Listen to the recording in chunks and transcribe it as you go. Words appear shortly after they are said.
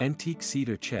Antique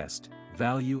Cedar Chest,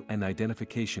 Value and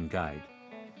Identification Guide.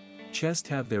 Chests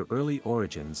have their early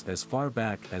origins as far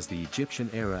back as the Egyptian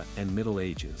era and Middle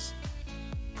Ages.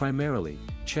 Primarily,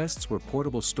 chests were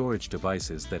portable storage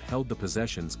devices that held the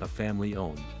possessions a family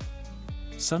owned.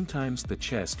 Sometimes the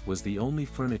chest was the only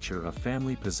furniture a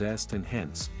family possessed, and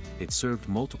hence, it served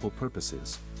multiple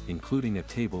purposes, including a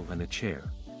table and a chair.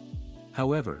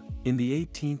 However, in the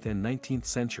 18th and 19th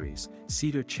centuries,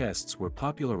 cedar chests were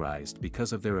popularized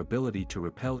because of their ability to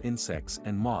repel insects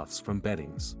and moths from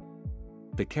beddings.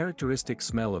 The characteristic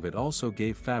smell of it also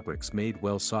gave fabrics made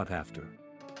well sought after.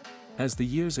 As the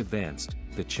years advanced,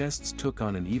 the chests took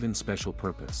on an even special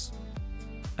purpose.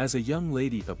 As a young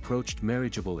lady approached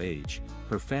marriageable age,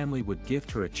 her family would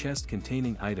gift her a chest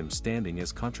containing items standing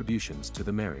as contributions to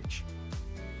the marriage.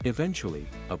 Eventually,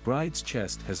 a bride's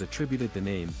chest has attributed the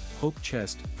name, Hope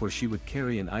Chest, for she would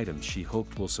carry an item she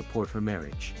hoped will support her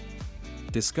marriage.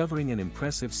 Discovering an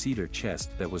impressive cedar chest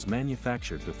that was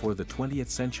manufactured before the 20th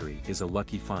century is a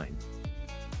lucky find.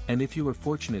 And if you were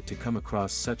fortunate to come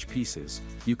across such pieces,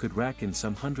 you could rack in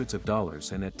some hundreds of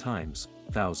dollars and at times,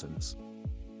 thousands.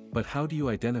 But how do you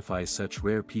identify such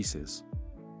rare pieces?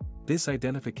 This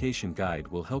identification guide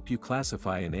will help you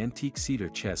classify an antique cedar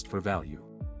chest for value.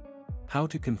 How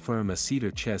to confirm a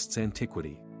cedar chest's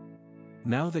antiquity.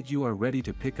 Now that you are ready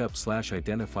to pick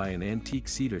up/identify an antique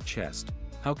cedar chest,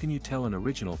 how can you tell an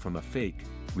original from a fake,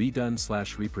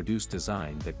 redone/reproduced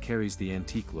design that carries the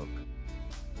antique look?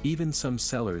 Even some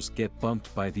sellers get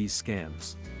bumped by these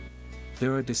scams.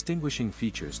 There are distinguishing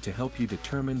features to help you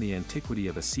determine the antiquity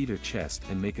of a cedar chest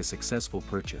and make a successful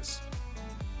purchase.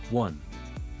 1.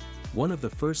 One of the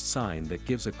first signs that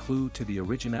gives a clue to the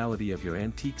originality of your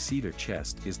antique cedar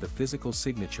chest is the physical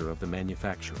signature of the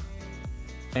manufacturer.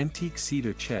 Antique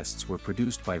cedar chests were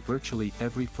produced by virtually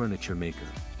every furniture maker.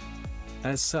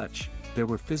 As such, there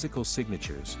were physical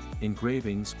signatures,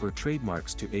 engravings or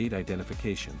trademarks to aid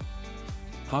identification.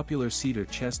 Popular cedar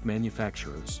chest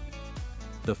manufacturers.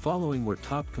 The following were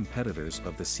top competitors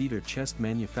of the cedar chest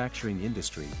manufacturing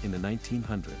industry in the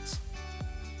 1900s.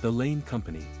 The Lane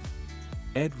Company.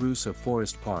 Ed Roos of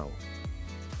Forest Parle.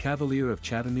 Cavalier of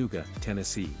Chattanooga,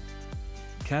 Tennessee.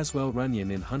 Caswell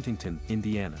Runyon in Huntington,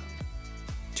 Indiana.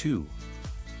 2.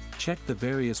 Check the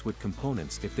various wood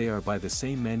components if they are by the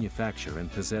same manufacturer and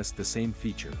possess the same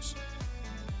features.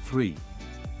 3.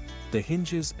 The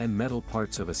hinges and metal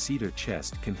parts of a cedar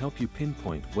chest can help you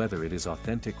pinpoint whether it is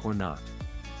authentic or not.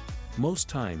 Most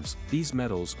times, these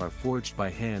metals are forged by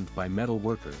hand by metal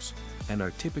workers, and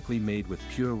are typically made with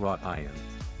pure wrought iron.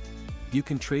 You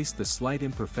can trace the slight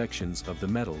imperfections of the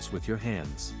metals with your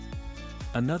hands.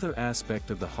 Another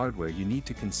aspect of the hardware you need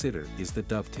to consider is the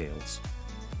dovetails.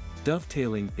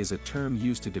 Dovetailing is a term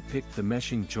used to depict the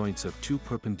meshing joints of two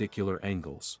perpendicular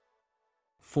angles.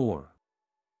 4.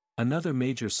 Another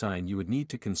major sign you would need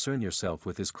to concern yourself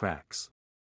with is cracks.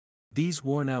 These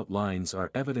worn-out lines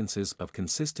are evidences of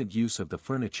consistent use of the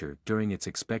furniture during its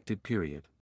expected period.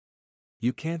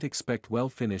 You can't expect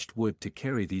well-finished wood to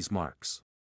carry these marks.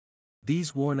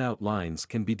 These worn-out lines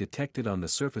can be detected on the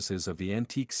surfaces of the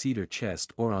antique cedar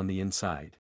chest or on the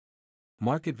inside.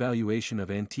 Market valuation of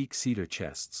antique cedar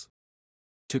chests.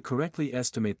 To correctly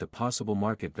estimate the possible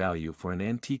market value for an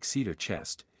antique cedar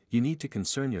chest, you need to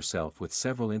concern yourself with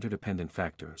several interdependent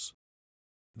factors.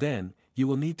 Then, you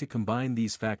will need to combine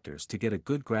these factors to get a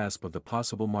good grasp of the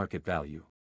possible market value.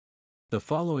 The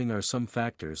following are some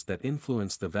factors that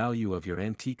influence the value of your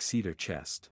antique cedar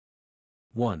chest.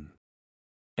 1.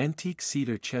 Antique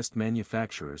cedar chest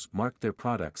manufacturers mark their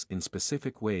products in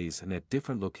specific ways and at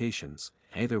different locations,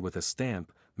 either with a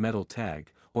stamp, metal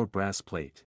tag, or brass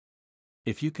plate.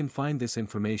 If you can find this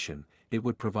information, it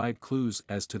would provide clues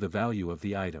as to the value of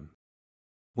the item.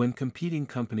 When competing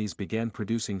companies began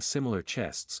producing similar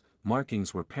chests,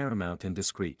 markings were paramount and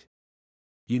discreet.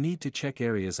 You need to check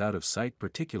areas out of sight,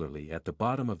 particularly at the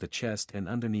bottom of the chest and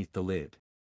underneath the lid.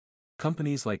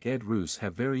 Companies like Ed Roos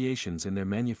have variations in their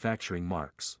manufacturing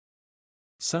marks.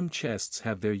 Some chests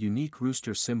have their unique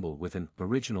rooster symbol with an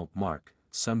original mark,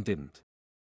 some didn't.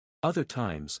 Other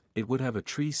times, it would have a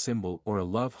tree symbol or a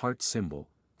love heart symbol,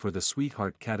 for the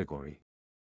sweetheart category.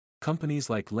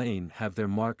 Companies like Lane have their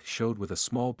mark showed with a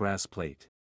small brass plate.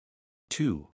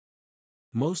 2.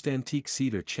 Most antique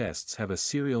cedar chests have a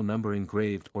serial number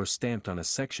engraved or stamped on a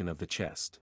section of the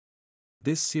chest.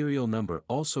 This serial number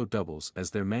also doubles as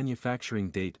their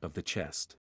manufacturing date of the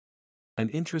chest. An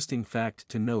interesting fact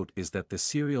to note is that the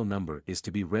serial number is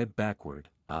to be read backward,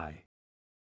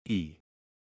 i.e.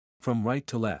 from right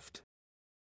to left.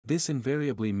 This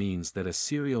invariably means that a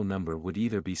serial number would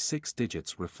either be 6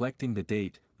 digits reflecting the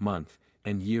date, month,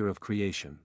 and year of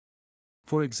creation.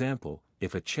 For example,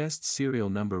 if a chest's serial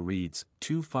number reads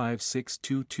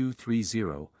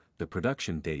 2562230, the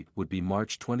production date would be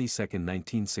March 22,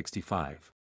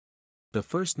 1965. The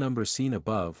first number seen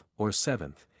above, or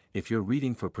seventh, if you're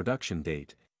reading for production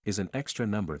date, is an extra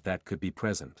number that could be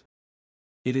present.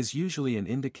 It is usually an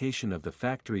indication of the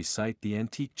factory site the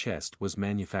antique chest was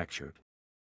manufactured.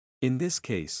 In this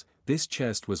case, this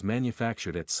chest was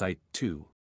manufactured at Site 2.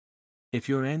 If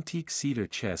your antique cedar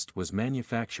chest was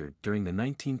manufactured during the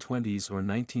 1920s or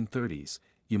 1930s,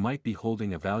 you might be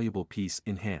holding a valuable piece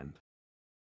in hand.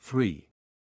 3.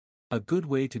 A good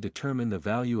way to determine the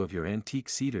value of your antique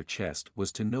cedar chest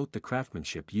was to note the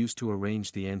craftsmanship used to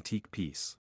arrange the antique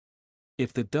piece.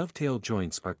 If the dovetail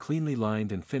joints are cleanly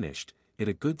lined and finished, it's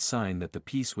a good sign that the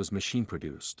piece was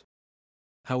machine-produced.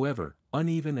 However,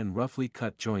 uneven and roughly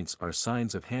cut joints are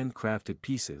signs of handcrafted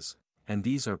pieces, and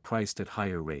these are priced at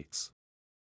higher rates.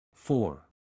 4.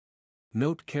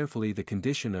 Note carefully the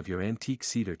condition of your antique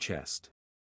cedar chest.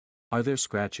 Are there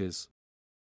scratches?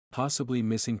 Possibly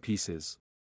missing pieces?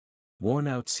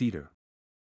 Worn-out cedar?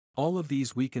 All of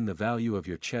these weaken the value of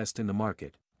your chest in the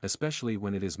market, especially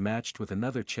when it is matched with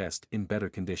another chest in better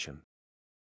condition.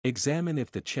 Examine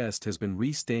if the chest has been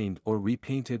restained or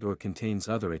repainted or contains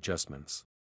other adjustments.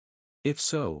 If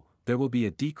so, there will be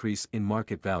a decrease in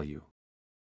market value.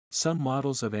 Some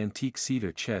models of antique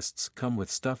cedar chests come with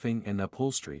stuffing and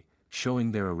upholstery,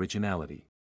 showing their originality.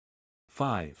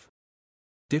 5.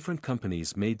 Different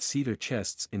companies made cedar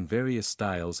chests in various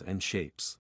styles and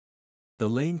shapes. The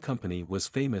Lane Company was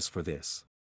famous for this.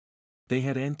 They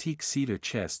had antique cedar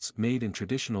chests made in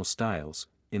traditional styles,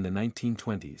 in the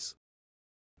 1920s.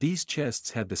 These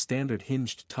chests had the standard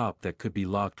hinged top that could be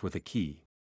locked with a key.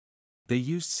 They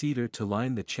used cedar to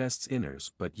line the chest's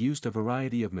inners but used a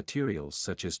variety of materials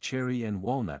such as cherry and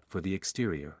walnut for the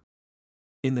exterior.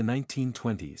 In the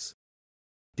 1920s,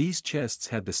 these chests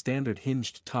had the standard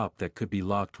hinged top that could be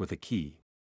locked with a key.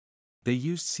 They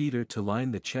used cedar to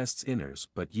line the chest's inners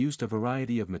but used a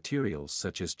variety of materials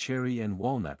such as cherry and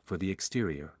walnut for the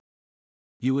exterior.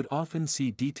 You would often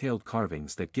see detailed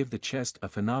carvings that give the chest a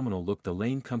phenomenal look. The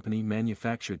Lane Company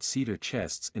manufactured cedar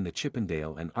chests in the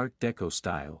Chippendale and Art Deco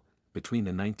style, between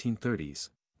the 1930s,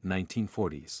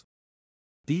 1940s.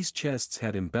 These chests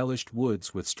had embellished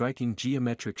woods with striking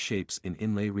geometric shapes in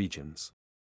inlay regions.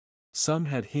 Some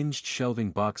had hinged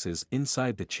shelving boxes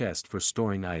inside the chest for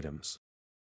storing items.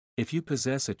 If you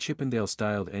possess a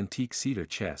Chippendale-styled antique cedar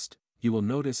chest, you will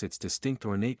notice its distinct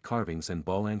ornate carvings and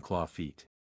ball and claw feet.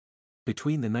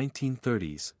 Between the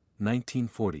 1930s,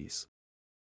 1940s,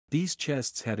 these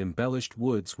chests had embellished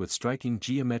woods with striking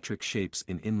geometric shapes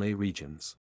in inlay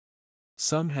regions.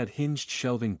 Some had hinged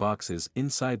shelving boxes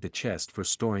inside the chest for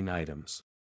storing items.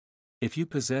 If you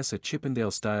possess a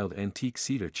Chippendale-styled antique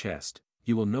cedar chest,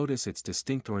 you will notice its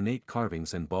distinct ornate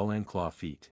carvings and ball and claw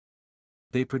feet.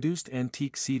 They produced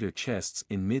antique cedar chests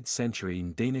in mid-century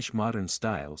and Danish modern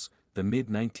styles, the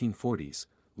mid-1940s,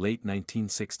 late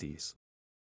 1960s.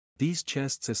 These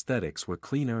chests' aesthetics were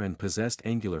cleaner and possessed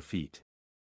angular feet.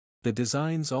 The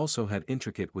designs also had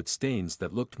intricate wood stains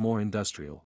that looked more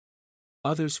industrial.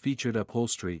 Others featured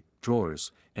upholstery,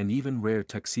 drawers, and even rare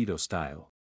tuxedo style.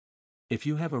 If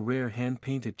you have a rare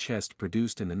hand-painted chest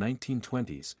produced in the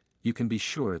 1920s, you can be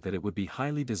sure that it would be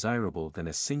highly desirable than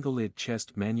a single-lid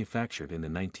chest manufactured in the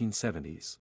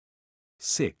 1970s.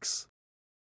 6.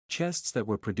 Chests that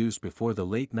were produced before the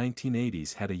late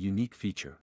 1980s had a unique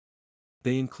feature.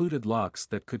 They included locks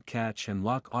that could catch and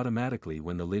lock automatically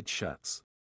when the lid shuts.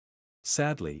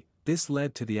 Sadly, this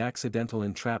led to the accidental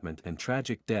entrapment and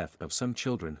tragic death of some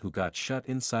children who got shut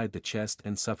inside the chest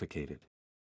and suffocated.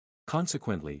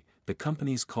 Consequently, the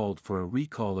companies called for a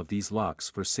recall of these locks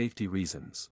for safety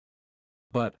reasons.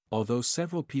 But, although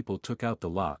several people took out the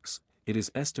locks, it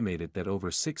is estimated that over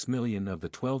 6 million of the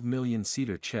 12 million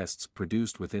cedar chests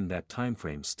produced within that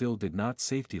timeframe still did not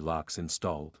safety locks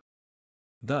installed.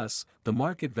 Thus, the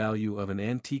market value of an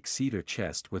antique cedar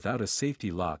chest without a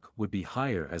safety lock would be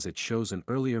higher as it shows an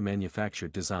earlier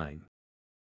manufactured design.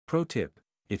 Pro tip: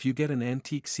 if you get an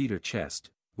antique cedar chest,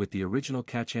 with the original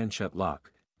catch-and-shut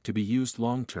lock, to be used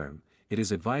long-term, it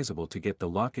is advisable to get the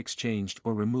lock exchanged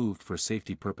or removed for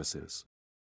safety purposes.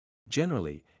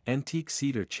 Generally, antique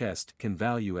cedar chest can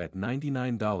value at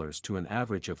 $99 to an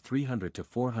average of $300 to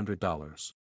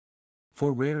 $400.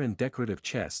 For rare and decorative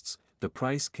chests, the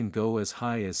price can go as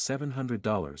high as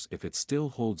 $700 if it still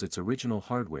holds its original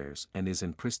hardwares and is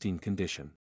in pristine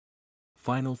condition.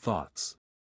 Final thoughts.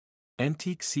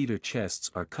 Antique cedar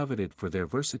chests are coveted for their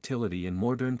versatility in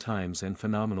modern times and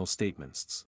phenomenal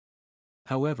statements.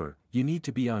 However, you need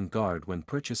to be on guard when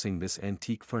purchasing this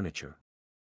antique furniture.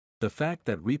 The fact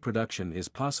that reproduction is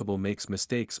possible makes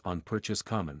mistakes on purchase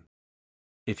common.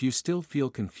 If you still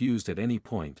feel confused at any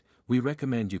point, we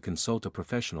recommend you consult a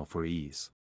professional for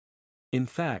ease. In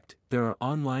fact, there are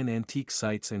online antique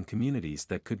sites and communities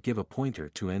that could give a pointer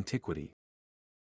to antiquity.